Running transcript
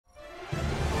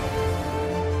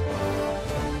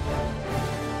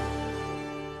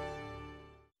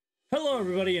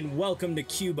everybody, and welcome to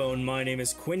Cubone. My name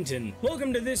is Quentin.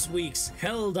 Welcome to this week's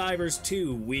Helldivers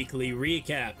 2 Weekly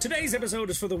Recap. Today's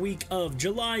episode is for the week of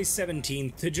July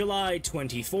 17th to July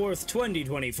 24th,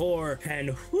 2024,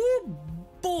 and whoo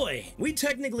boy! We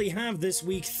technically have this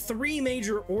week 3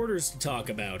 major orders to talk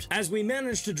about, as we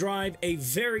managed to drive a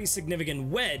very significant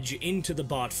wedge into the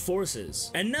bot forces.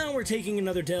 And now we're taking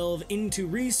another delve into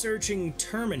researching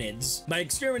Terminids by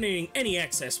exterminating any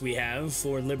excess we have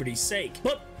for liberty's sake.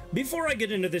 But before I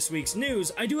get into this week's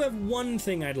news, I do have one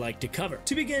thing I'd like to cover.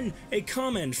 To begin, a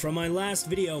comment from my last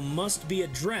video must be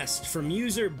addressed from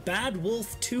user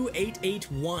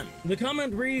BadWolf2881. The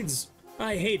comment reads,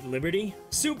 "I hate liberty.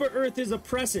 Super Earth is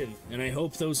oppressive, and I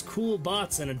hope those cool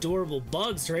bots and adorable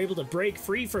bugs are able to break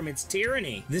free from its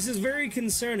tyranny. This is very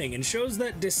concerning and shows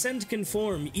that dissent can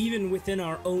form even within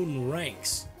our own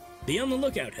ranks. Be on the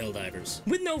lookout, Helldivers."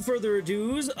 With no further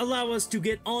ados, allow us to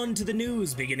get on to the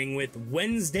news, beginning with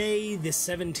Wednesday the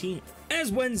 17th.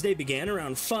 As Wednesday began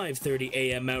around 5:30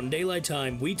 a.m. Mountain Daylight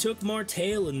Time, we took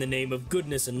Martale in the name of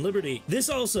goodness and liberty. This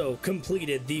also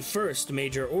completed the first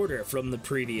major order from the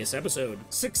previous episode.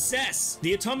 Success!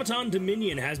 The Automaton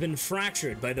Dominion has been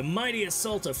fractured by the mighty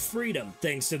assault of freedom.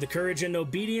 Thanks to the courage and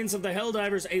obedience of the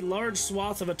Helldivers, a large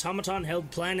swath of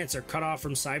Automaton-held planets are cut off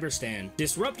from Cyberstan,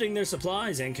 disrupting their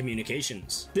supplies and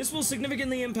communications. This will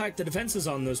significantly impact the defenses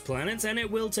on those planets, and it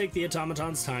will take the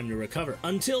Automatons time to recover.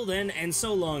 Until then, and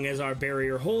so long as our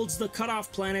barrier holds, the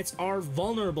cut-off planets are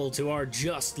vulnerable to our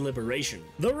just liberation.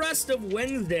 The rest of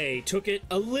Wednesday took it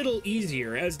a little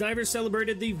easier as divers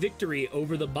celebrated the victory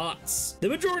over the bots. The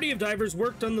majority of divers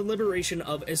worked on the liberation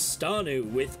of Estanu,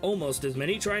 with almost as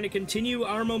many trying to continue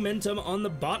our momentum on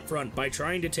the bot front by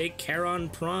trying to take Charon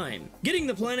Prime, getting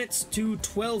the planets to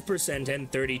 12%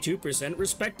 and 32%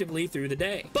 respectively through the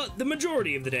day. But the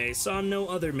majority of the day saw no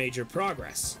other major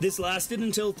progress. This lasted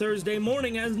until Thursday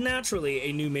morning, as naturally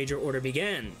a new major order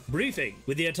began. Briefing.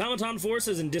 With the automaton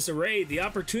forces in disarray, the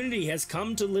opportunity has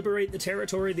come to liberate the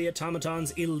territory the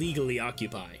automatons illegally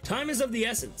occupy. Time is of the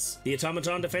essence. The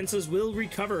automaton defenses will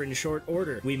recover in short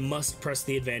order. We must press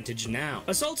the advantage now.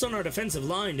 Assaults on our defensive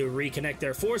line to reconnect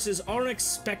their forces are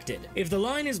expected. If the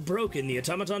line is broken, the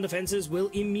automaton defenses will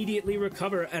immediately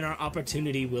recover and our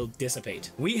opportunity will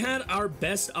dissipate. We had our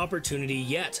best opportunity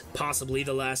yet, possibly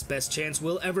the last best chance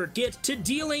we'll ever get, to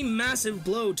deal a massive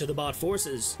blow to the bot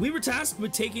forces. We were tasked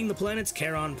with taking the planets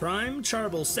Charon Prime,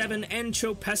 Charbel 7, and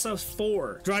Chopessa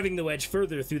 4, driving the wedge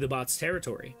further through the bot's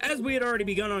territory. As we had already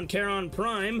begun on Charon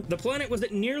Prime, the planet was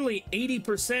at nearly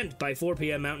 80% by 4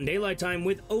 p.m. Mountain Daylight Time,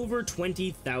 with over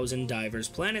 20,000 divers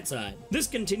planetside. This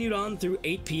continued on through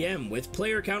 8 p.m., with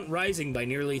player count rising by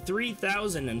nearly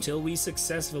 3,000 until we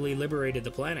successfully liberated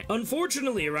the planet.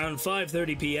 Unfortunately, around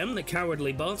 5:30 p.m., the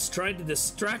cowardly bots tried to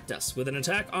distract us with an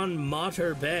attack on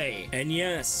Mater Bay. And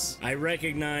yes, I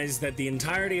recognize that the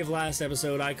entirety of last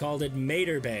episode I called it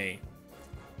Mater Bay.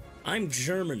 I'm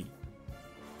German.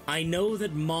 I know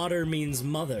that Mater means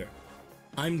mother.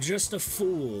 I'm just a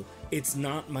fool. It's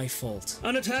not my fault.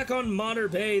 An attack on Mater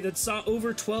Bay that saw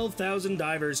over 12,000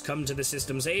 divers come to the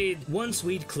system's aid once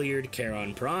we'd cleared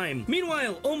Charon Prime.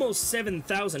 Meanwhile, almost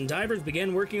 7,000 divers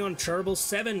began working on Charbel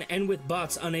 7, and with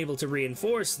bots unable to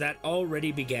reinforce, that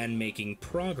already began making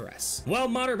progress. While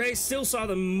Mater Bay still saw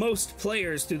the most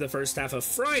players through the first half of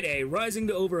Friday, rising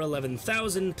to over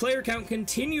 11,000, player count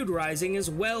continued rising as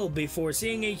well before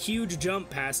seeing a huge jump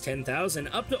past 10,000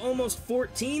 up to almost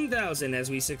 14,000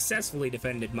 as we successfully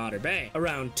defended Mater Bay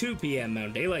around 2 p.m.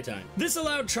 Mountain Daylight Time. This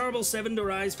allowed Charbel 7 to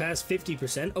rise past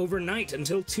 50% overnight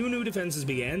until 2 new defenses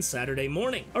began Saturday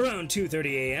morning. Around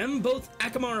 2:30 a.m., both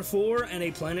Akamar 4 and a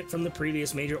planet from the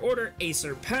previous major order,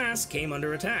 Acer Pass, came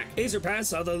under attack. Acer Pass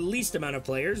saw the least amount of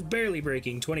players, barely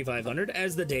breaking 2,500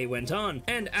 as the day went on,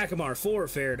 and Akamar 4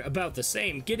 fared about the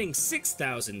same, getting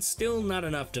 6,000, still not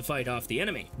enough to fight off the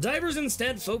enemy. Divers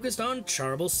instead focused on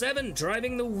Charbel 7,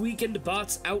 driving the weakened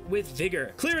bots out with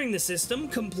vigor, clearing the system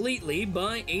completely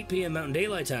by 8 p.m. Mountain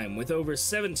Daylight Time, with over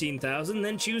 17,000,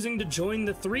 then choosing to join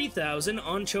the 3,000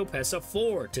 on Chopessa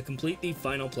 4 to complete the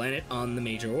final planet on the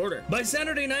major order. By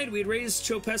Saturday night, we had raised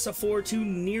Chopessa 4 to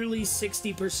nearly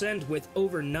 60% with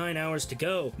over 9 hours to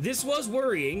go. This was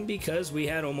worrying because we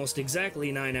had almost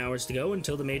exactly 9 hours to go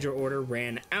until the major order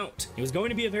ran out. It was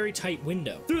going to be a very tight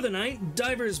window. Through the night,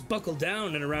 divers buckled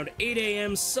down and around 8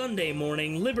 a.m. Sunday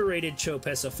morning liberated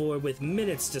Chopessa 4 with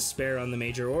minutes to spare on the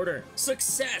major order.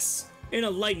 Success! In a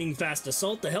lightning-fast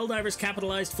assault, the Helldivers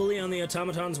capitalized fully on the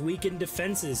automatons' weakened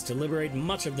defenses to liberate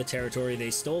much of the territory they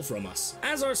stole from us.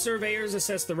 As our surveyors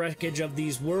assess the wreckage of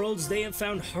these worlds, they have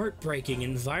found heartbreaking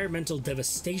environmental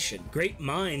devastation. Great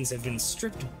mines have been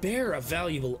stripped bare of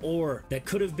valuable ore that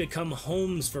could have become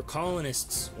homes for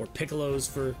colonists or piccolos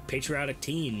for patriotic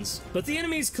teens. But the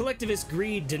enemy's collectivist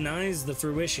greed denies the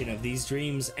fruition of these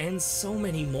dreams and so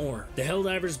many more. The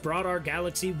Helldivers brought our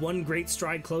galaxy one great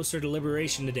stride closer to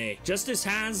liberation today. Justice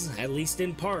has, at least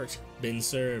in part, been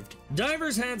served.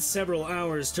 Divers had several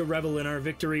hours to revel in our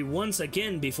victory once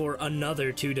again before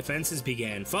another two defenses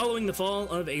began, following the fall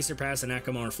of Acer Pass and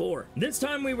Akamar 4. This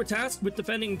time we were tasked with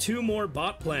defending two more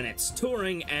bot planets,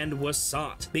 Turing and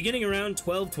Wasat, beginning around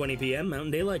 12:20 p.m.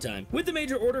 Mountain Daylight Time. With the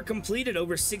major order completed,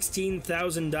 over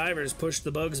 16,000 divers pushed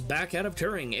the bugs back out of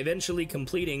Turing, eventually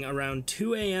completing around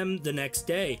 2 a.m. the next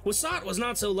day. Wasat was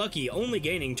not so lucky, only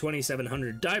gaining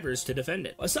 2,700 divers to defend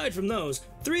it. Aside from those,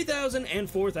 3,000 and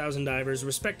 4,000 divers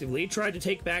respectively tried to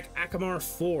take back Akamar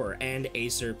 4 and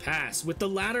Acer Pass, with the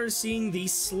latter seeing the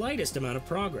slightest amount of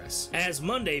progress. As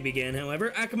Monday began,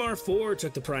 however, Akamar 4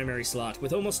 took the primary slot,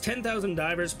 with almost 10,000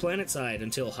 divers planetside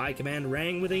until High Command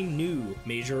rang with a new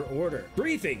major order.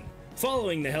 Briefing.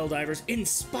 Following the Helldivers'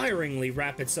 inspiringly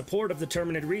rapid support of the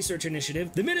Terminid Research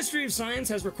Initiative, the Ministry of Science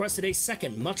has requested a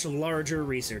second, much larger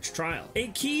research trial. A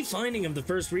key finding of the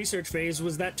first research phase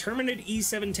was that Terminid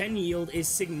E710 yield is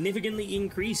significantly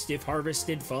increased if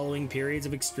harvested following periods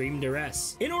of extreme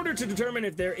duress. In order to determine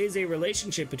if there is a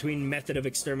relationship between method of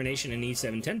extermination and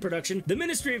E710 production, the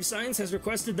Ministry of Science has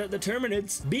requested that the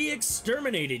Terminids be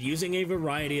exterminated using a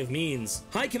variety of means.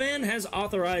 High Command has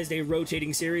authorized a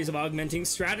rotating series of augmenting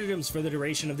stratagems for the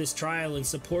duration of this trial in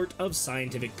support of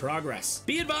scientific progress.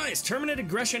 Be advised, Terminid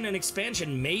aggression and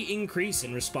expansion may increase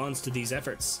in response to these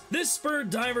efforts. This spurred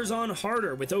divers on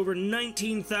harder, with over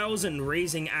 19,000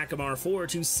 raising Akamar 4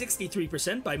 to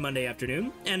 63% by Monday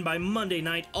afternoon, and by Monday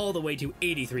night all the way to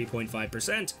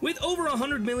 83.5%, with over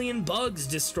 100 million bugs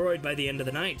destroyed by the end of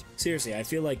the night. Seriously, I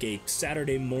feel like a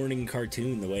Saturday morning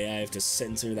cartoon the way I have to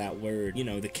censor that word, you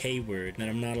know, the K word that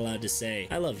I'm not allowed to say.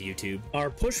 I love YouTube. Our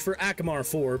push for Akamar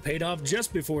 4 paid off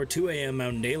just before 2 a.m.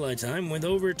 Mountain Daylight Time, with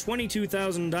over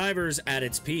 22,000 divers at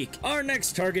its peak. Our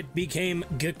next target became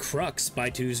Gcrux by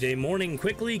Tuesday morning,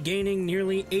 quickly gaining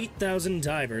nearly 8,000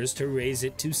 divers to raise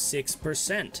it to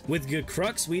 6%. With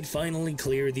Gcrux, we'd finally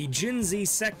clear the Jinzi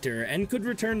sector and could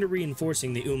return to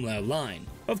reinforcing the Umlau line.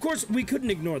 Of course, we couldn't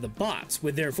ignore the bots.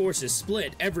 With their forces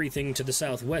split, everything to the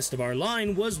southwest of our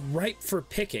line was ripe for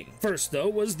picking. First, though,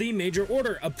 was the major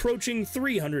order, approaching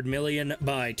 300 million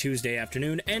by Tuesday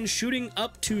afternoon and shooting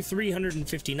up to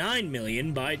 359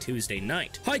 million by Tuesday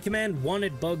night. High Command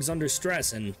wanted bugs under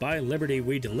stress, and by Liberty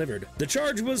we delivered. The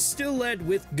charge was still led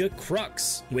with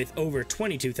Gcrux, with over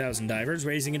 22,000 divers,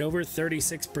 raising it over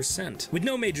 36%. With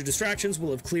no major distractions,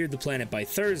 we'll have cleared the planet by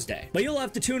Thursday. But you'll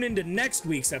have to tune into next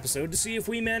week's episode to see if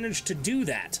we managed to do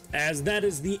that, as that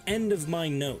is the end of my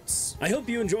notes. I hope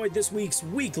you enjoyed this week's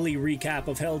weekly recap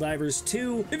of Helldivers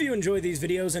 2. If you enjoy these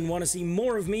videos and want to see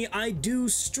more of me, I do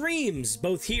streams,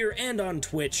 both here and on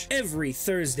Twitch, every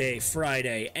Thursday,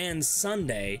 Friday, and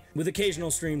Sunday, with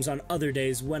occasional streams on other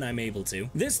days when I'm able to.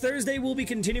 This Thursday, we'll be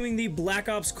continuing the Black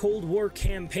Ops Cold War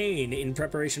campaign in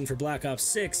preparation for Black Ops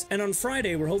 6, and on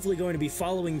Friday, we're hopefully going to be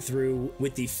following through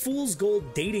with the Fool's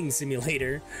Gold dating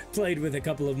simulator, played with a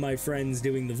couple of my friends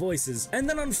doing the voices. And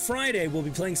then on Friday, we'll be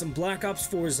playing some Black Ops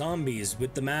 4 Zombies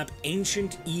with the map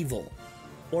Ancient Evil.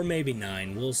 Or maybe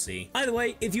 9, we'll see. Either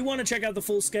way, if you want to check out the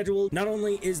full schedule, not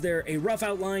only is there a rough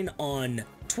outline on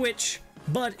Twitch,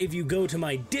 but if you go to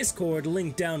my Discord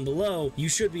link down below, you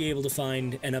should be able to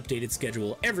find an updated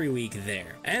schedule every week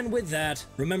there. And with that,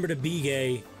 remember to be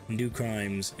gay and do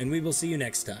crimes, and we will see you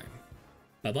next time.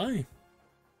 Bye-bye.